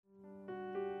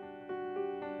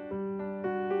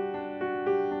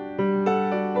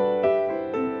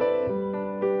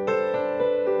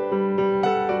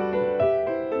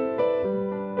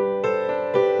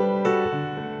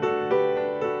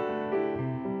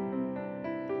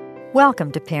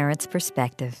Welcome to Parents'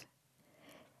 Perspective.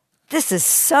 This is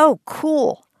so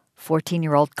cool,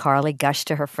 14-year-old Carly gushed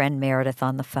to her friend Meredith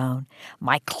on the phone.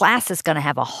 My class is going to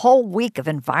have a whole week of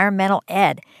environmental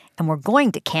ed, and we're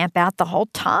going to camp out the whole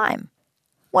time.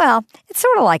 Well, it's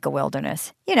sort of like a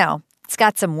wilderness. You know, it's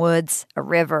got some woods, a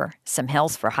river, some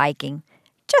hills for hiking.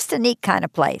 Just a neat kind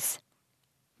of place.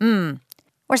 We're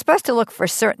supposed to look for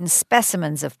certain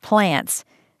specimens of plants,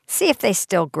 see if they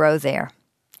still grow there.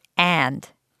 And,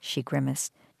 she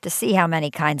grimaced, to see how many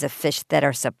kinds of fish that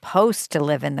are supposed to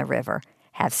live in the river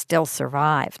have still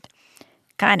survived.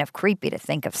 Kind of creepy to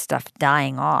think of stuff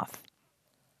dying off.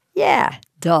 Yeah,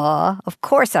 duh. Of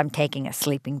course I'm taking a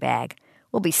sleeping bag.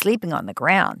 We'll be sleeping on the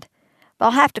ground. But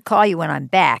I'll have to call you when I'm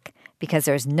back because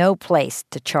there's no place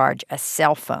to charge a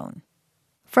cell phone.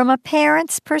 From a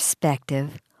parent's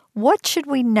perspective, what should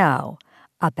we know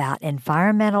about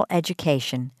environmental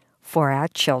education for our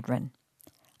children?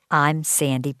 I'm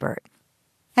Sandy Burt.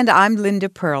 And I'm Linda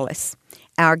Perlis.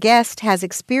 Our guest has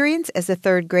experience as a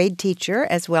third-grade teacher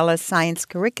as well as science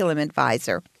curriculum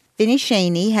advisor. Vinnie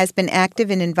Shaney has been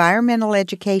active in environmental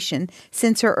education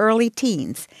since her early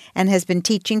teens and has been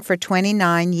teaching for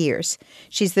 29 years.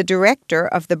 She's the director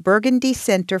of the Burgundy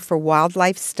Center for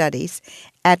Wildlife Studies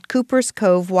at Cooper's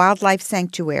Cove Wildlife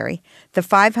Sanctuary, the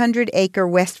 500-acre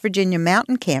West Virginia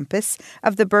mountain campus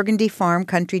of the Burgundy Farm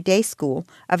Country Day School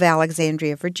of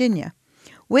Alexandria, Virginia.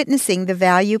 Witnessing the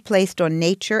value placed on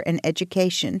nature and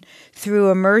education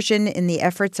through immersion in the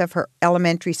efforts of her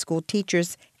elementary school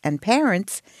teachers and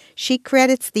parents, she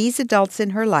credits these adults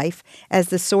in her life as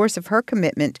the source of her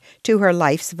commitment to her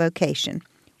life's vocation.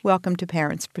 Welcome to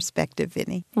Parents' Perspective,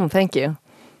 Vinnie. Thank you.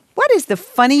 What is the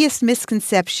funniest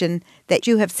misconception that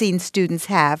you have seen students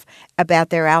have about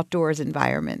their outdoors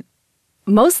environment?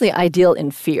 Mostly I deal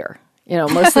in fear.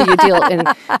 Mostly you deal in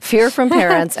fear from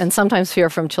parents and sometimes fear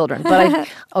from children. But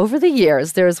over the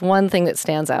years, there's one thing that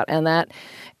stands out, and that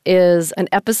is an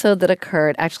episode that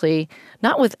occurred actually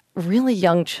not with really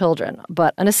young children,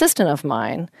 but an assistant of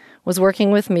mine was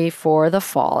working with me for the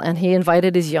fall, and he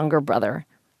invited his younger brother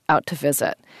out to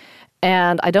visit.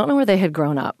 And I don't know where they had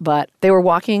grown up, but they were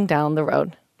walking down the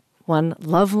road one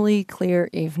lovely, clear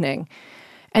evening.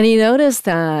 And he noticed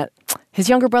that his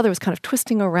younger brother was kind of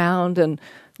twisting around and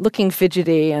looking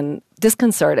fidgety and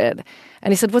disconcerted.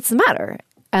 And he said, "What's the matter?"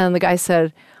 And the guy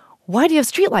said, "Why do you have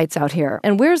streetlights out here?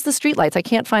 And where's the streetlights? I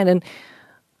can't find." And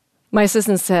my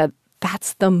assistant said,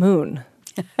 "That's the moon."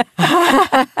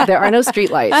 There are no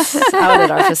streetlights out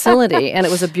at our facility. And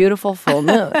it was a beautiful full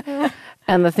moon.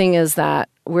 And the thing is that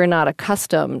we're not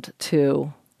accustomed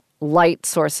to light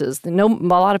sources. A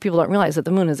lot of people don't realize that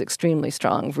the moon is extremely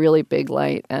strong, really big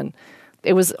light, and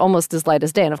it was almost as light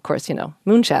as day. And of course,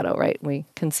 moon shadow, right? We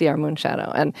can see our moon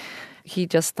shadow. And he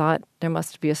just thought there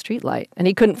must be a street light. And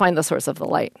he couldn't find the source of the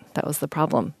light. That was the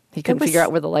problem. He couldn't figure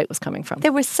out where the light was coming from.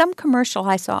 There was some commercial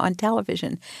I saw on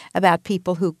television about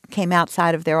people who came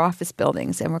outside of their office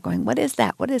buildings and were going, "What is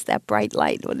that? What is that bright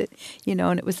light?"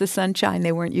 And it was the sunshine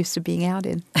they weren't used to being out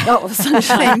in. Oh, the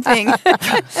sunshine. Same thing.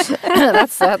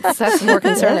 That's more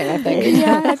concerning, I think.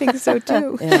 Yeah, I think so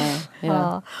too.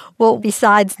 Yeah. Well,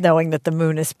 besides knowing that the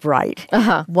moon is bright,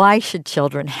 why should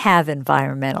children have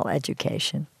environmental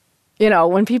education?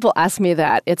 When people ask me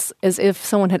that, it's as if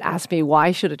someone had asked me,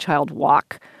 why should a child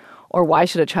walk? Or why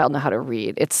should a child know how to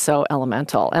read? It's so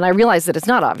elemental. And I realize that it's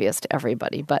not obvious to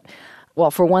everybody. But,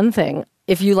 well, for one thing,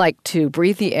 if you like to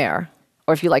breathe the air,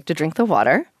 or if you like to drink the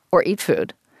water, or eat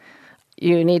food,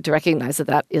 you need to recognize that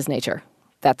that is nature.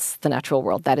 That's the natural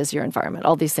world. That is your environment.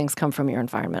 All these things come from your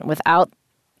environment. Without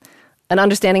an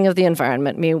understanding of the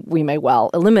environment, we may well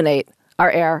eliminate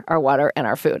our air, our water, and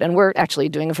our food. And we're actually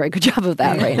doing a very good job of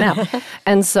that right now.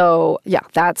 And so, yeah,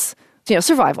 that's...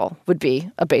 survival would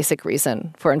be a basic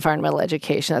reason for environmental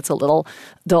education. That's a little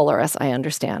dolorous, I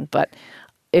understand. But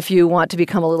if you want to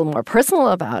become a little more personal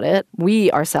about it,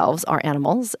 we ourselves are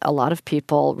animals. A lot of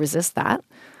people resist that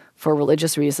for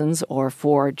religious reasons or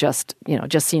for just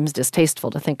seems distasteful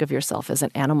to think of yourself as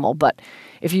an animal. But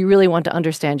if you really want to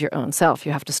understand your own self,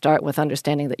 you have to start with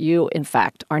understanding that you, in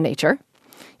fact, are nature.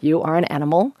 You are an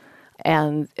animal,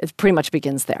 and it pretty much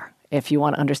begins there. If you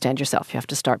want to understand yourself, you have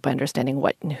to start by understanding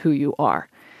what and who you are.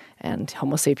 And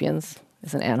Homo sapiens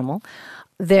is an animal.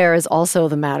 There is also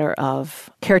the matter of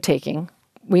caretaking.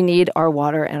 We need our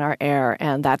water and our air,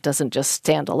 and that doesn't just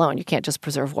stand alone. You can't just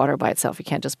preserve water by itself. You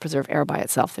can't just preserve air by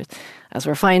itself. As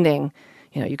we're finding,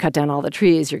 you cut down all the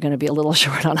trees, you're going to be a little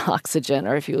short on oxygen.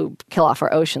 Or if you kill off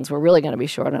our oceans, we're really going to be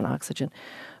short on oxygen.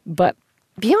 But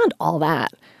beyond all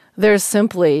that, there's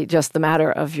simply just the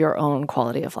matter of your own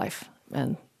quality of life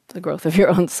and the growth of your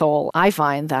own soul. I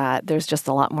find that there's just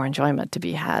a lot more enjoyment to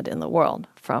be had in the world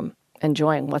from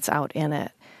enjoying what's out in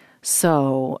it.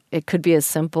 So it could be as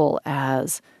simple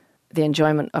as the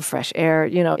enjoyment of fresh air.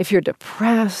 You know, if you're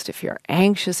depressed, if you're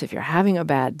anxious, if you're having a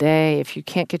bad day, if you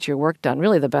can't get your work done,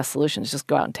 really the best solution is just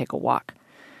go out and take a walk.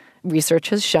 Research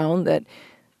has shown that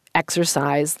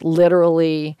exercise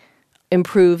literally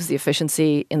improves the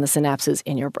efficiency in the synapses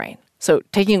in your brain. So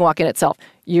taking a walk in itself,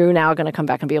 you're now going to come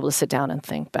back and be able to sit down and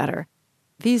think better.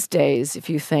 These days, if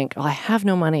you think, I have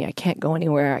no money, I can't go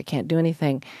anywhere, I can't do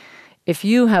anything, if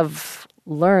you have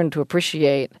learned to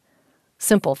appreciate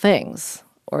simple things,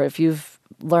 or if you've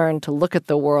learned to look at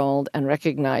the world and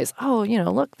recognize,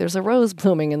 look, there's a rose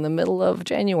blooming in the middle of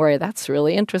January, that's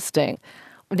really interesting.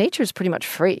 Nature's pretty much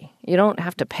free. You don't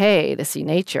have to pay to see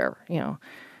nature.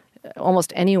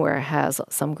 Almost anywhere has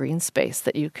some green space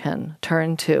that you can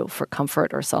turn to for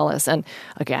comfort or solace. And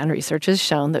again, research has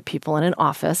shown that people in an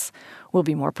office will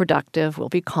be more productive, will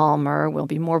be calmer, will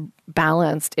be more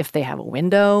balanced if they have a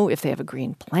window, if they have a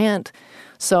green plant.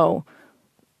 So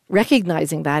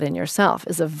recognizing that in yourself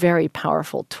is a very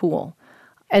powerful tool.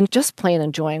 And just plain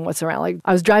enjoying what's around. Like,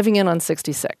 I was driving in on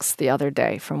 66 the other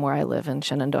day from where I live in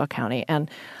Shenandoah County, and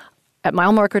at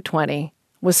mile marker 20,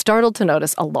 was startled to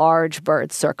notice a large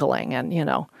bird circling. And,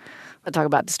 I talk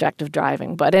about distractive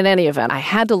driving, but in any event, I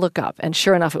had to look up, and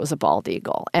sure enough, it was a bald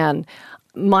eagle. And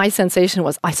my sensation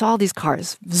was I saw all these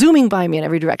cars zooming by me in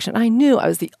every direction. I knew I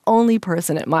was the only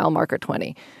person at mile marker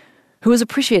 20 who was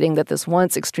appreciating that this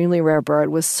once extremely rare bird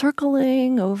was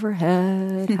circling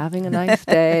overhead, having a nice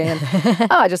day. And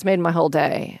it just made my whole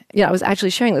day. I was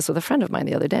actually sharing this with a friend of mine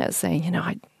the other day, saying,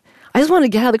 I just wanted to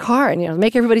get out of the car and,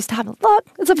 make everybody stop. Look,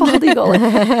 it's a bald eagle.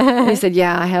 And he said,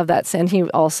 yeah, I have that. And he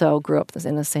also grew up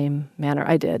in the same manner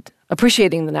I did,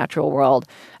 appreciating the natural world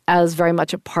as very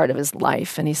much a part of his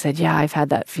life. And he said, yeah, I've had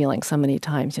that feeling so many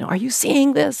times. Are you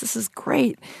seeing this? This is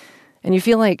great. And you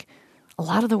feel like a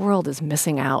lot of the world is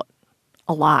missing out.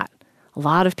 A lot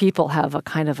of people have a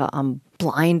kind of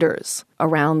blinders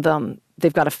around them.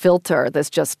 They've got a filter that's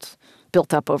just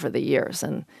built up over the years,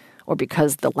 or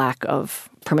because the lack of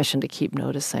permission to keep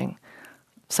noticing.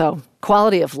 So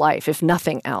quality of life, if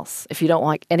nothing else, if you don't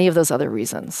like any of those other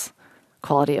reasons,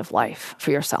 quality of life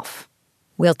for yourself.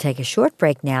 We'll take a short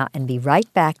break now and be right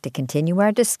back to continue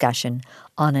our discussion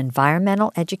on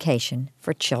environmental education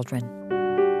for children.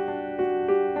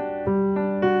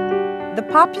 The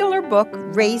popular book,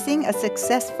 Raising a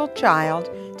Successful Child,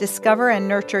 Discover and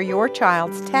Nurture Your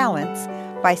Child's Talents,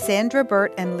 by Sandra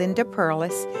Burt and Linda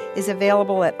Perlis, is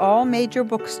available at all major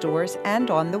bookstores and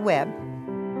on the web.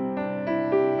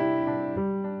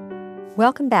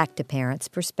 Welcome back to Parents'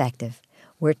 Perspective.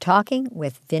 We're talking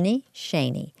with Vinnie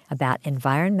Shaney about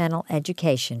environmental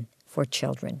education for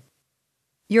children.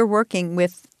 You're working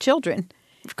with children.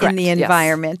 Correct, in the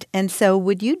environment. Yes. And so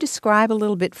would you describe a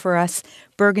little bit for us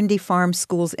Burgundy Farm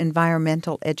School's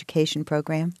environmental education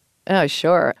program? Oh,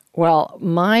 sure. Well,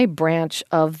 my branch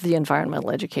of the environmental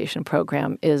education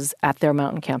program is at their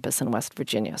mountain campus in West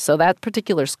Virginia. So that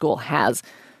particular school has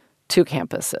 2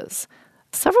 campuses.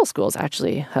 Several schools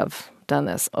actually have done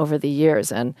this over the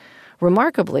years. And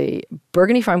remarkably,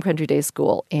 Burgundy Farm Country Day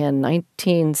School in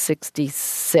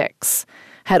 1966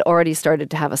 had already started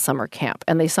to have a summer camp.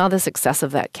 And they saw the success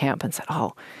of that camp and said,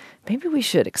 maybe we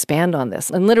should expand on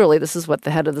this. And literally, this is what the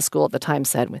head of the school at the time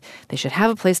said. They should have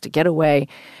a place to get away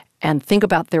and think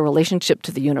about their relationship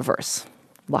to the universe.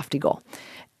 Lofty goal.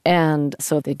 And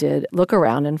so they did look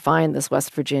around and find this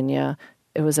West Virginia.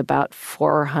 It was about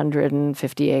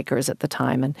 450 acres at the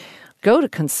time, and go to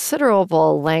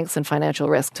considerable lengths and financial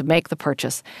risk to make the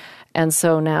purchase. And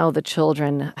so now the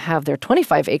children have their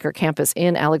 25-acre campus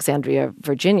in Alexandria,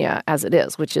 Virginia, as it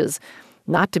is, which is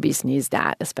not to be sneezed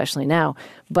at, especially now.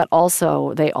 But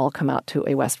also they all come out to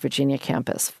a West Virginia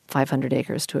campus, 500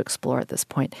 acres to explore at this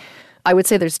point. I would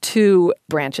say there's 2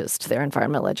 branches to their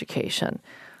environmental education.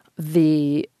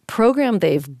 The program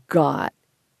they've got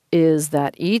is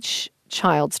that each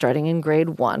child, starting in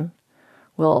grade 1,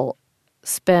 will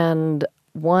spend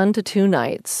 1 to 2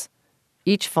 nights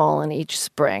each fall and each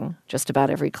spring, just about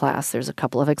every class, there's a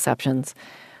couple of exceptions,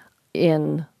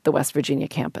 in the West Virginia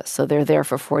campus. So they're there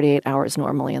for 48 hours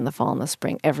normally in the fall and the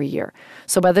spring every year.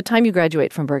 So by the time you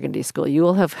graduate from Burgundy School, you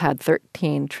will have had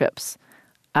 13 trips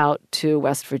out to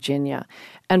West Virginia.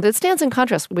 And it stands in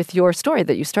contrast with your story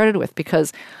that you started with,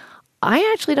 because I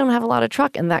actually don't have a lot of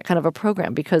truck in that kind of a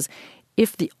program, because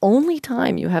if the only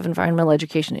time you have environmental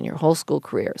education in your whole school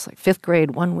career is like 5th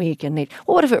grade, 1 week in nature,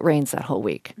 well, what if it rains that whole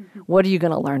week? Mm-hmm. What are you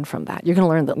going to learn from that? You're going to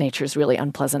learn that nature is really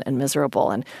unpleasant and miserable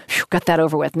and got that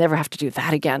over with, never have to do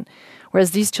that again.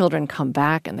 Whereas these children come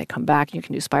back and they come back. You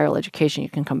can do spiral education. You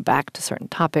can come back to certain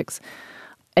topics,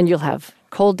 and you'll have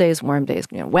cold days, warm days,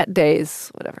 wet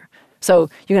days, whatever. So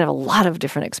you're going to have a lot of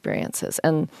different experiences.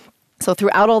 And so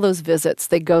throughout all those visits,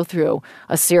 they go through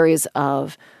a series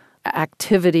of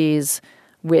activities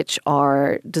which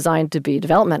are designed to be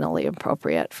developmentally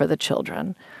appropriate for the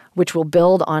children, which will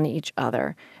build on each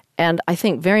other. And I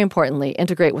think, very importantly,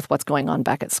 integrate with what's going on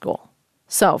back at school.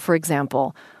 So, for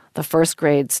example, the first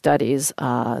grade studies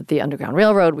the Underground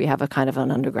Railroad. We have a kind of an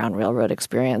Underground Railroad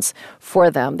experience for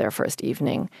them their first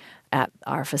evening at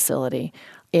our facility.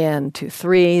 In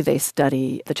 2-3, they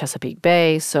study the Chesapeake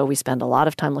Bay, so we spend a lot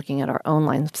of time looking at our own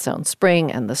limestone spring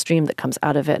and the stream that comes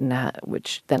out of it, and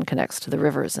which then connects to the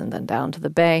rivers and then down to the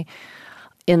bay.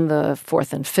 In the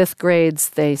 4th and 5th grades,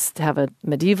 they have a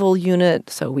medieval unit,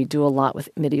 so we do a lot with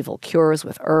medieval cures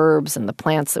with herbs and the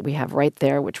plants that we have right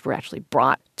there, which were actually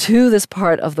brought to this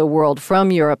part of the world from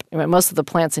Europe. Most of the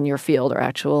plants in your field are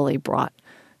actually brought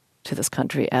to this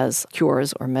country as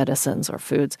cures or medicines or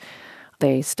foods.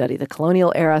 They study the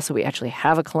colonial era, so we actually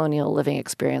have a colonial living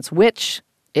experience, which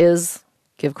is,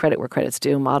 give credit where credit's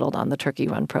due, modeled on the Turkey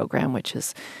Run program, which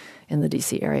is in the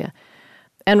D.C. area.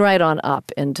 And right on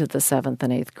up into the 7th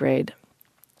and 8th grade.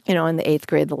 In the 8th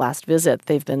grade, the last visit,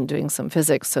 they've been doing some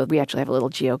physics, so we actually have a little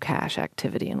geocache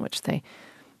activity in which they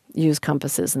use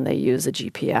compasses and they use a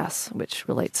GPS, which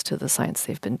relates to the science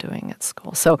they've been doing at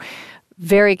school. So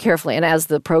very carefully, and as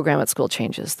the program at school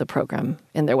changes, the program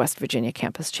in their West Virginia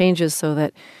campus changes so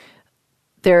that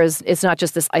it's not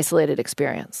just this isolated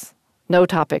experience. No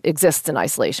topic exists in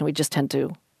isolation. We just tend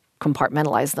to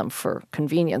compartmentalize them for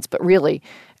convenience. But really,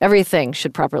 everything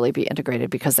should properly be integrated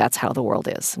because that's how the world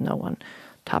is. No one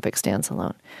topic stands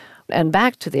alone. And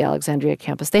back to the Alexandria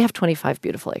campus, they have 25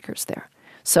 beautiful acres there.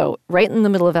 So right in the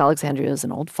middle of Alexandria is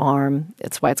an old farm.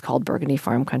 It's why it's called Burgundy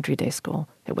Farm Country Day School.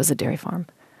 It was a dairy farm.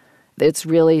 It's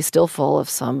really still full of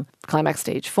some climax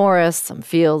stage forests, some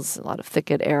fields, a lot of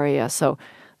thicket area. So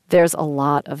there's a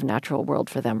lot of natural world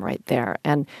for them right there.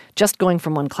 And just going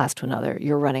from one class to another,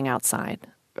 you're running outside.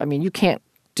 I mean, you can't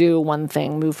do one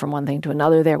thing, move from one thing to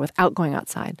another there without going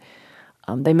outside.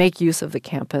 They make use of the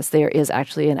campus. There is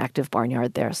actually an active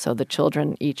barnyard there. So the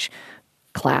children, each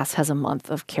class has a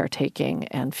month of caretaking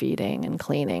and feeding and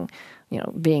cleaning,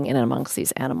 being in and amongst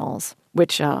these animals,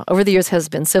 which over the years has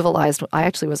been civilized. I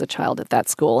actually was a child at that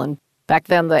school, and back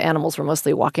then the animals were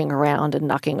mostly walking around and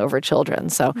knocking over children.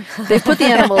 So they've put the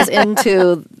animals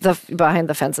behind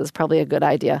the fences, probably a good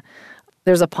idea.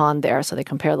 There's a pond there, so they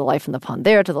compare the life in the pond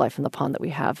there to the life in the pond that we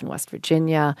have in West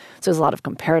Virginia. So there's a lot of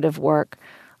comparative work.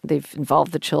 They've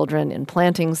involved the children in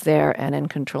plantings there and in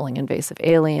controlling invasive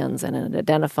aliens and in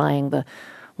identifying the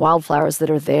wildflowers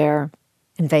that are there.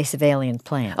 Invasive alien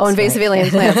plants. Oh, invasive alien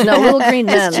plants. No, little green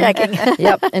men. Just checking.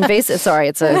 Yep, invasive. Sorry,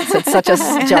 it's such a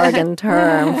jargon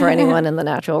term for anyone in the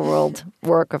natural world,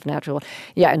 work of natural.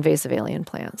 Yeah, invasive alien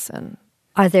plants. And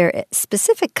are there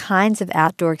specific kinds of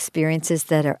outdoor experiences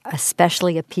that are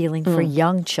especially appealing for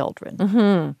young children?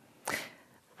 Mm-hmm.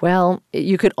 Well,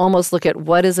 you could almost look at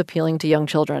what is appealing to young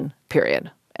children, period,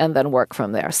 and then work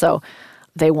from there. So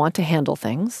they want to handle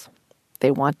things. They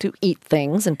want to eat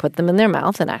things and put them in their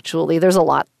mouth. And actually, there's a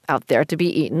lot out there to be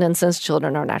eaten. And since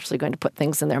children are naturally going to put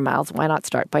things in their mouths, why not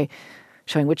start by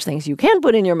showing which things you can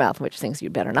put in your mouth, which things you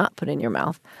better not put in your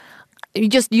mouth? You're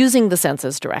just using the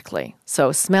senses directly.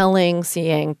 So smelling,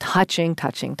 seeing, touching,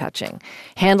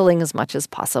 handling as much as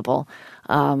possible.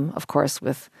 Of course,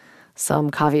 with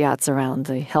some caveats around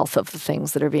the health of the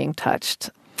things that are being touched.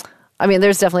 I mean,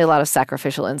 there's definitely a lot of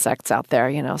sacrificial insects out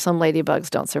there. Some ladybugs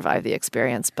don't survive the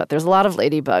experience, but there's a lot of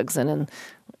ladybugs. And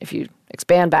if you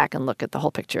expand back and look at the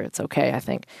whole picture, it's okay, I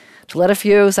think, to let a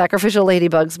few sacrificial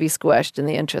ladybugs be squished in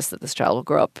the interest that this child will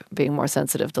grow up being more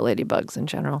sensitive to ladybugs in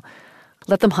general.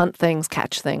 Let them hunt things,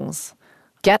 catch things,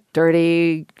 get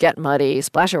dirty, get muddy,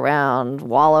 splash around,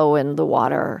 wallow in the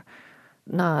water.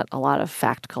 Not a lot of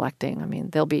fact collecting. I mean,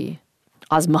 they'll be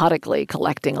osmotically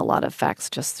collecting a lot of facts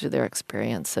just through their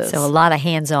experiences. So a lot of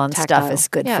hands-on stuff is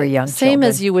good for young children. Same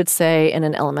as you would say in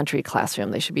an elementary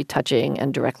classroom. They should be touching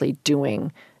and directly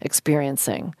doing,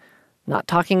 experiencing, not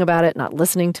talking about it, not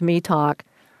listening to me talk.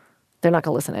 They're not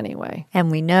going to listen anyway.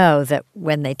 And we know that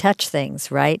when they touch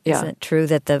things, right? Yeah. Isn't it true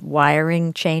that the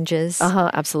wiring changes?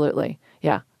 Absolutely.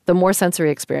 Yeah. The more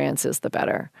sensory experiences, the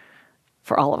better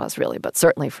for all of us, really, but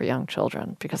certainly for young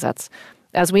children, because that's,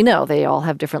 as we know, they all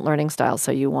have different learning styles,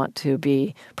 so you want to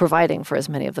be providing for as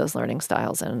many of those learning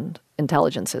styles and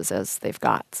intelligences as they've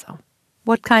got. So,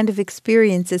 what kind of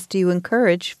experiences do you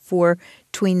encourage for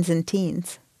tweens and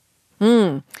teens?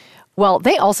 Well,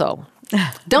 they also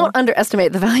Don't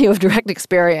underestimate the value of direct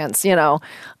experience.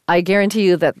 I guarantee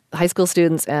you that high school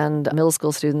students and middle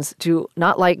school students do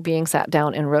not like being sat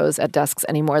down in rows at desks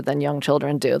any more than young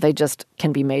children do. They just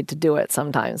can be made to do it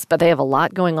sometimes. But they have a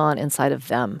lot going on inside of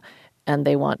them, and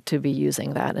they want to be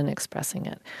using that and expressing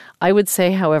it. I would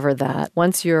say, however, that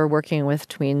once you're working with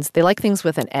tweens, they like things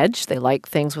with an edge. They like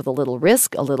things with a little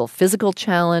risk, a little physical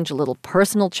challenge, a little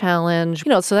personal challenge.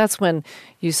 So that's when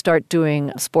you start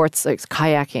doing sports like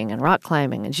kayaking and rock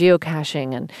climbing and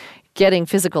geocaching and getting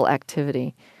physical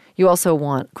activity. You also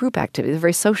want group activity. They're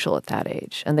very social at that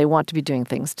age, and they want to be doing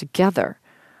things together.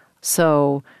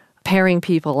 So pairing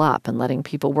people up and letting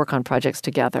people work on projects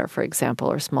together, for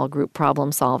example, or small group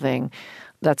problem solving,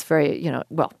 that's very,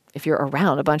 if you're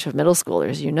around a bunch of middle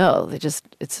schoolers,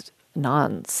 it's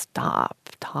nonstop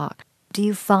talk. Do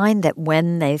you find that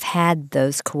when they've had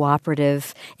those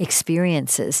cooperative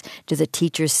experiences, do the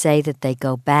teachers say that they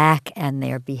go back and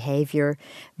their behavior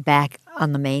back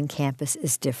on the main campus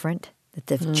is different? That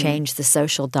they've changed the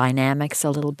social dynamics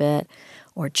a little bit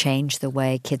or changed the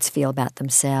way kids feel about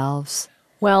themselves?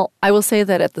 Well, I will say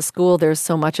that at the school, there's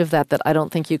so much of that I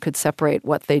don't think you could separate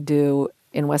what they do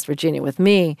in West Virginia with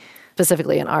me,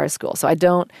 specifically in our school. So I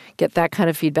don't get that kind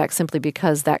of feedback simply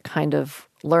because that kind of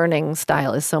learning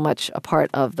style is so much a part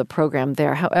of the program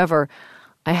there. However,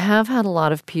 I have had a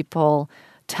lot of people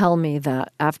tell me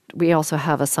that we also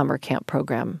have a summer camp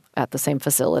program at the same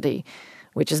facility,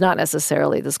 which is not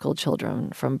necessarily the school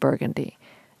children from Burgundy.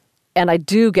 And I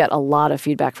do get a lot of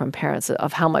feedback from parents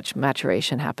of how much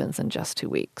maturation happens in just 2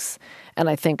 weeks. And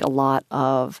I think a lot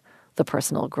of the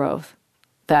personal growth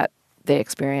that they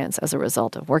experience as a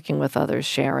result of working with others,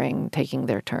 sharing, taking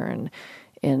their turn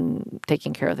in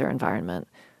taking care of their environment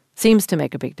seems to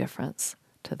make a big difference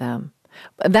to them.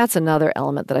 And that's another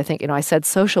element that I think, I said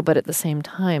social, but at the same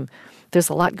time, there's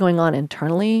a lot going on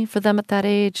internally for them at that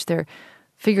age. They're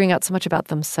figuring out so much about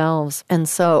themselves. And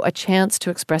so a chance to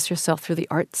express yourself through the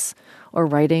arts or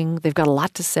writing. They've got a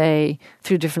lot to say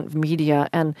through different media.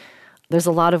 And there's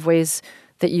a lot of ways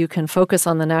that you can focus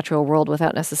on the natural world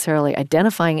without necessarily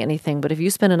identifying anything. But if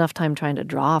you spend enough time trying to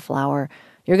draw a flower,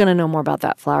 you're going to know more about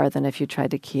that flower than if you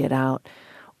tried to key it out.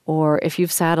 Or if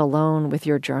you've sat alone with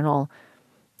your journal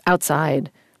outside,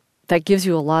 that gives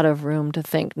you a lot of room to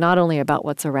think not only about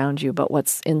what's around you, but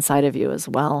what's inside of you as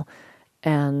well.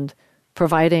 And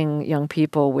providing young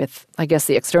people with, I guess,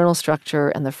 the external structure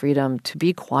and the freedom to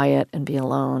be quiet and be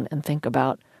alone and think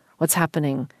about what's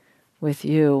happening with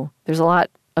you. There's a lot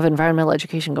of environmental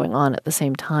education going on at the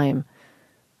same time.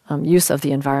 Use of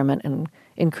the environment and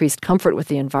increased comfort with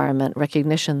the environment,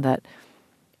 recognition that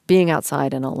being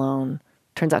outside and alone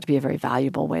turns out to be a very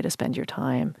valuable way to spend your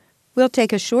time. We'll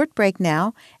take a short break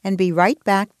now and be right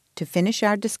back to finish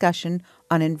our discussion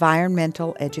on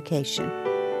environmental education.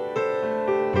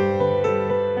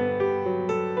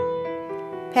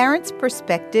 Parents'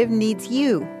 Perspective needs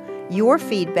you, your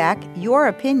feedback, your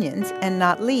opinions, and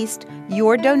not least,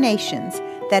 your donations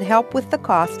that help with the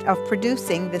cost of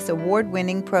producing this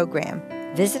award-winning program.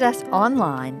 Visit us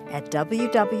online at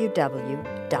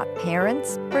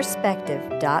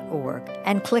www.parentsperspective.org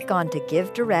and click on to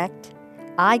Give Direct,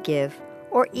 iGive,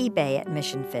 or eBay at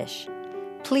Mission Fish.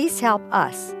 Please help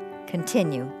us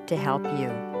continue to help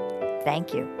you.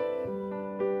 Thank you.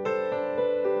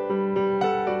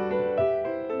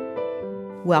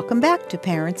 Welcome back to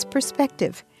Parents'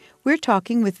 Perspective. We're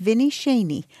talking with Vinnie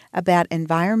Cheney about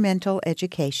environmental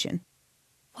education.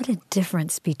 What a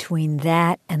difference between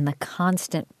that and the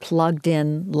constant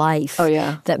plugged-in life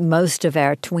that most of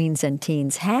our tweens and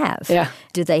teens have. Yeah.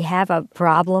 Do they have a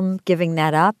problem giving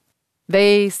that up?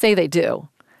 They say they do.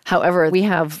 However, we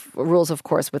have rules, of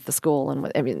course, with the school.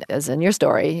 And as in your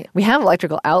story, we have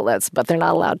electrical outlets, but they're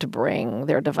not allowed to bring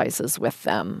their devices with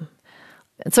them.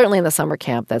 And certainly in the summer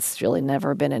camp, that's really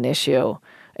never been an issue.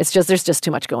 It's just there's just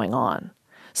too much going on.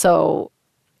 So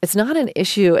it's not an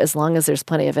issue as long as there's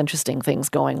plenty of interesting things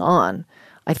going on.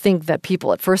 I think that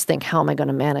people at first think, how am I going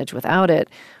to manage without it?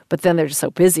 But then they're just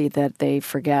so busy that they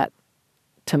forget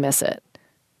to miss it.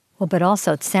 Well, but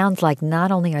also it sounds like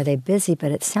not only are they busy,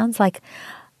 but it sounds like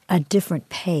a different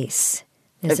pace.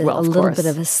 There's a little bit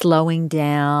of a slowing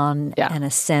down and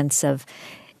a sense of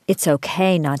it's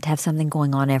okay not to have something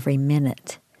going on every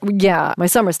minute. Yeah, my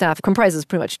summer staff comprises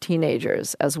pretty much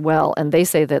teenagers as well, and they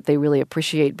say that they really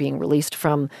appreciate being released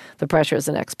from the pressures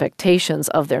and expectations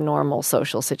of their normal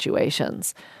social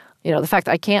situations. The fact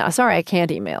that I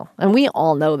can't email. And we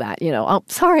all know that, oh,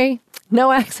 sorry,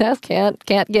 no access, can't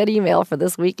get email for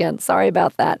this weekend. Sorry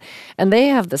about that. And they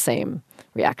have the same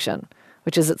reaction,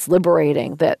 which is it's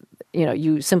liberating that,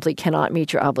 you simply cannot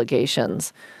meet your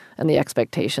obligations and the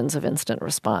expectations of instant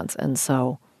response. And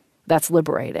so That's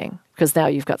liberating because now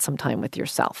you've got some time with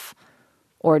yourself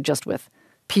or just with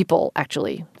people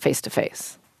actually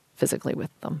face-to-face, physically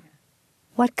with them.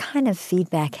 What kind of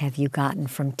feedback have you gotten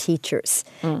from teachers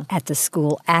at the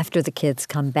school after the kids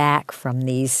come back from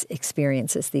these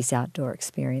experiences, these outdoor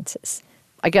experiences?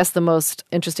 I guess the most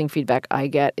interesting feedback I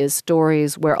get is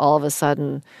stories where all of a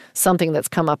sudden something that's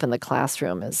come up in the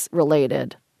classroom is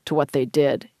related to what they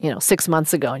did, 6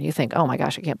 months ago. And you think, oh my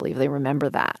gosh, I can't believe they remember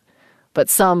that. But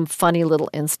some funny little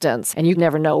instance, and you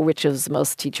never know which is the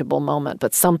most teachable moment,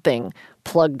 but something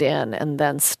plugged in and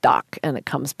then stuck and it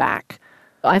comes back.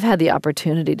 I've had the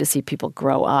opportunity to see people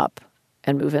grow up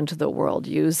and move into the world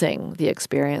using the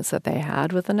experience that they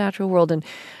had with the natural world. And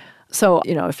so,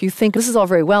 if you think this is all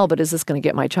very well, but is this going to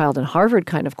get my child in Harvard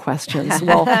kind of questions?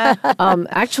 Well,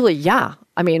 actually, yeah.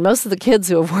 I mean, most of the kids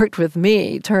who have worked with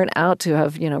me turn out to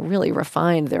have, really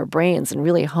refined their brains and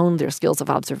really honed their skills of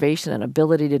observation and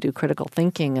ability to do critical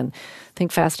thinking and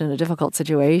think fast in a difficult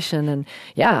situation. And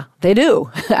yeah, they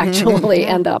do actually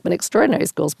end up in extraordinary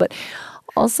schools. But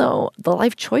also, the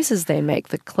life choices they make,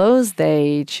 the clothes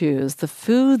they choose, the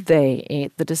food they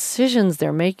eat, the decisions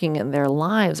they're making in their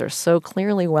lives are so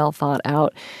clearly well thought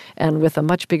out and with a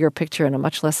much bigger picture and a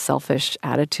much less selfish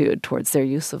attitude towards their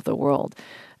use of the world.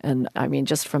 And I mean,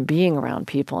 just from being around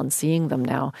people and seeing them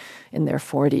now in their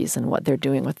 40s and what they're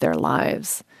doing with their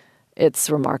lives, it's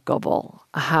remarkable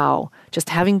how just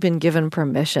having been given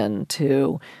permission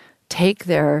to take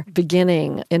their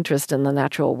beginning interest in the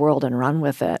natural world and run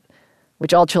with it,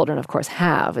 which all children, of course,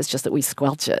 have. It's just that we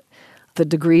squelch it. The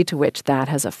degree to which that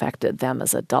has affected them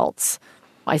as adults.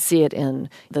 I see it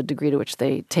in the degree to which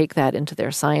they take that into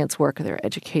their science work, their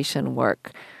education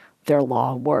work, their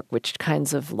law work, which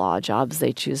kinds of law jobs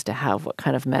they choose to have, what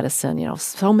kind of medicine.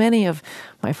 So many of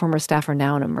my former staff are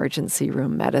now in emergency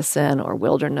room medicine or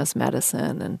wilderness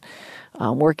medicine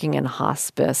and working in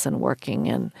hospice and working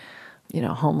in,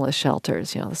 homeless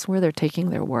shelters. This is where they're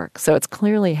taking their work. So it's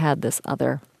clearly had this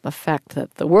other effect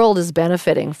that the world is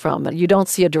benefiting from. You don't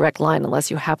see a direct line unless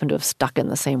you happen to have stuck in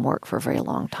the same work for a very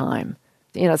long time.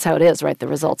 That's how it is, right? The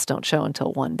results don't show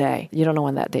until one day. You don't know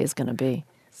when that day is going to be.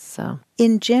 So,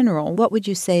 in general, what would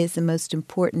you say is the most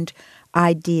important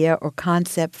idea or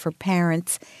concept for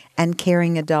parents and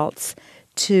caring adults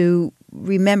to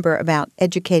remember about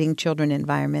educating children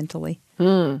environmentally?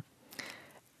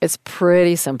 It's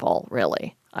pretty simple,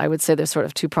 really. I would say there's sort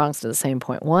of two prongs to the same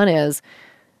point. One is,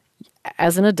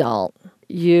 as an adult,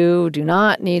 you do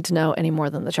not need to know any more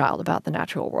than the child about the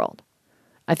natural world.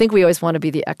 I think we always want to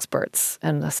be the experts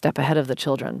and a step ahead of the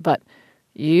children, but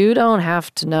you don't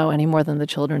have to know any more than the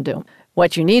children do.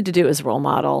 What you need to do is role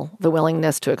model the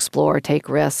willingness to explore, take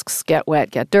risks, get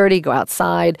wet, get dirty, go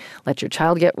outside, let your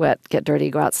child get wet, get dirty,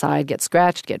 go outside, get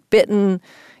scratched, get bitten,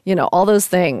 all those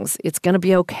things. It's going to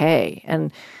be okay.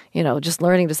 And, just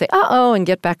learning to say, uh-oh, and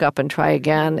get back up and try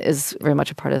again is very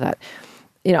much a part of that.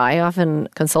 I often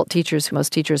consult teachers.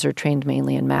 Most teachers are trained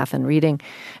mainly in math and reading,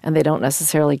 and they don't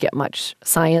necessarily get much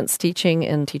science teaching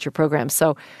in teacher programs.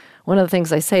 So one of the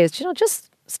things I say is, just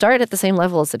start at the same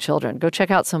level as the children. Go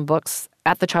check out some books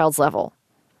at the child's level.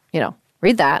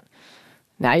 Read that.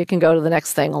 Now you can go to the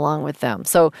next thing along with them.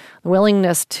 So the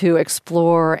willingness to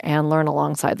explore and learn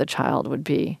alongside the child would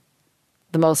be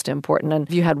the most important. And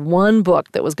if you had one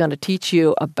book that was going to teach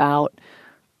you about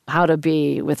how to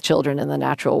be with children in the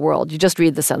natural world, you just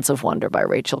read The Sense of Wonder by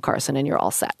Rachel Carson and you're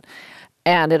all set.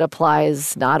 And it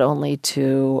applies not only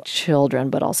to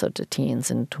children, but also to teens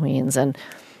and tweens. And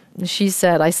she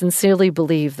said, I sincerely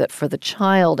believe that for the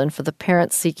child and for the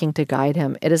parents seeking to guide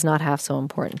him, it is not half so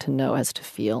important to know as to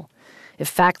feel. If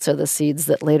facts are the seeds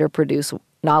that later produce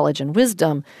knowledge and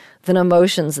wisdom, then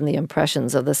emotions and the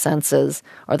impressions of the senses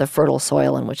are the fertile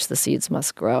soil in which the seeds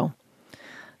must grow.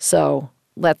 So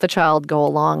let the child go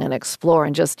along and explore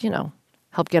and just,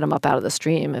 help get him up out of the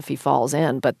stream if he falls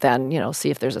in. But then, see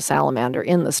if there's a salamander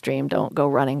in the stream. Don't go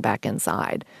running back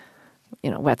inside.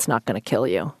 Wet's not going to kill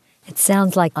you. It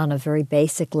sounds like on a very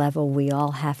basic level, we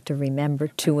all have to remember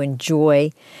to enjoy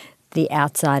the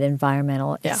outside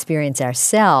environmental experience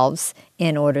ourselves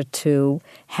in order to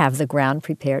have the ground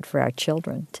prepared for our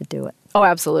children to do it. Oh,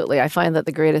 absolutely. I find that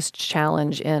the greatest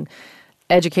challenge in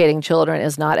educating children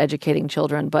is not educating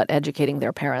children, but educating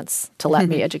their parents to let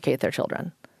me educate their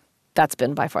children. That's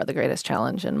been by far the greatest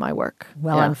challenge in my work.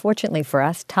 Well, unfortunately for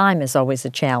us, time is always a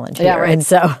challenge Yeah, here. right. And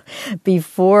so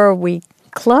before we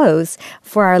close,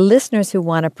 for our listeners who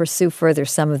want to pursue further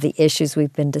some of the issues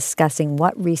we've been discussing,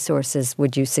 what resources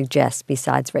would you suggest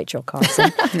besides Rachel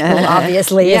Carson, who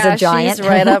obviously is a giant? She's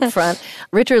right up front.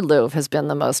 Richard Louv has been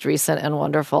the most recent and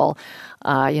wonderful.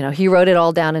 He wrote it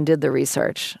all down and did the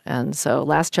research. And so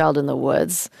Last Child in the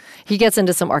Woods, he gets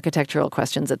into some architectural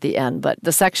questions at the end, but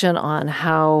the section on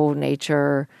how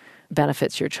nature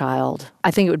benefits your child,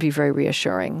 I think it would be very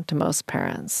reassuring to most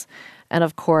parents. And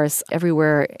of course,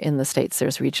 everywhere in the States,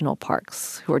 there's regional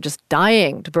parks who are just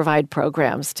dying to provide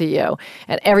programs to you.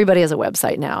 And everybody has a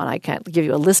website now, and I can't give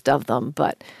you a list of them,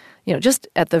 but just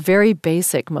at the very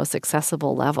basic, most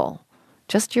accessible level,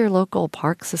 just your local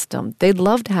park system. They'd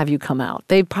love to have you come out.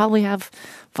 They'd probably have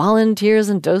volunteers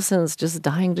and docents just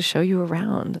dying to show you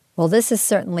around. Well, this has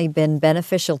certainly been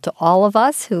beneficial to all of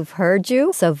us who've heard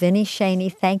you. So, Vinnie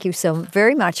Shaney, thank you so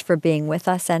very much for being with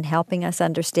us and helping us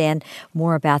understand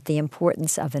more about the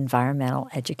importance of environmental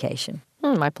education.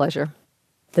 My pleasure.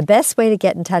 The best way to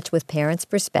get in touch with Parents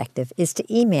Perspective is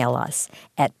to email us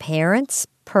at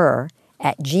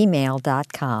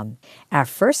parentsper@gmail.com. Our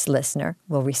first listener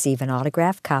will receive an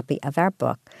autographed copy of our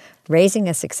book, Raising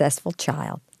a Successful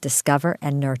Child, Discover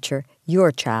and Nurture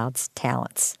Your Child's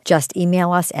Talents. Just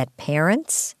email us at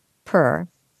parents, PARENTSPER,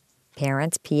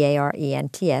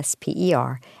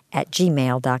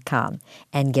 @gmail.com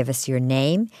and give us your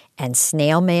name and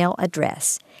snail mail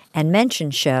address and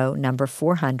mention show number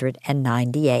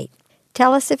 498.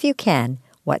 Tell us, if you can,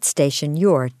 what station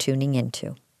you're tuning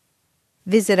into.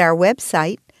 Visit our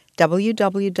website,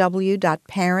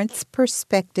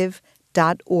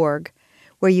 www.parentsperspective.org,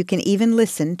 where you can even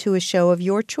listen to a show of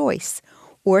your choice,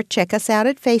 or check us out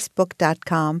at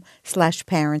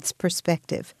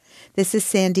facebook.com/parentsperspective. This is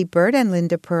Sandy Burt and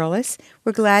Linda Perlis.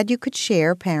 We're glad you could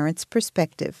share Parents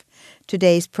Perspective.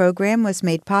 Today's program was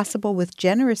made possible with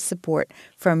generous support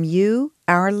from you,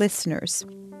 our listeners.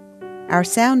 Our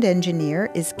sound engineer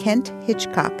is Kent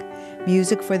Hitchcock.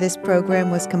 Music for this program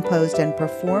was composed and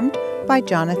performed by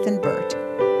Jonathan Burt.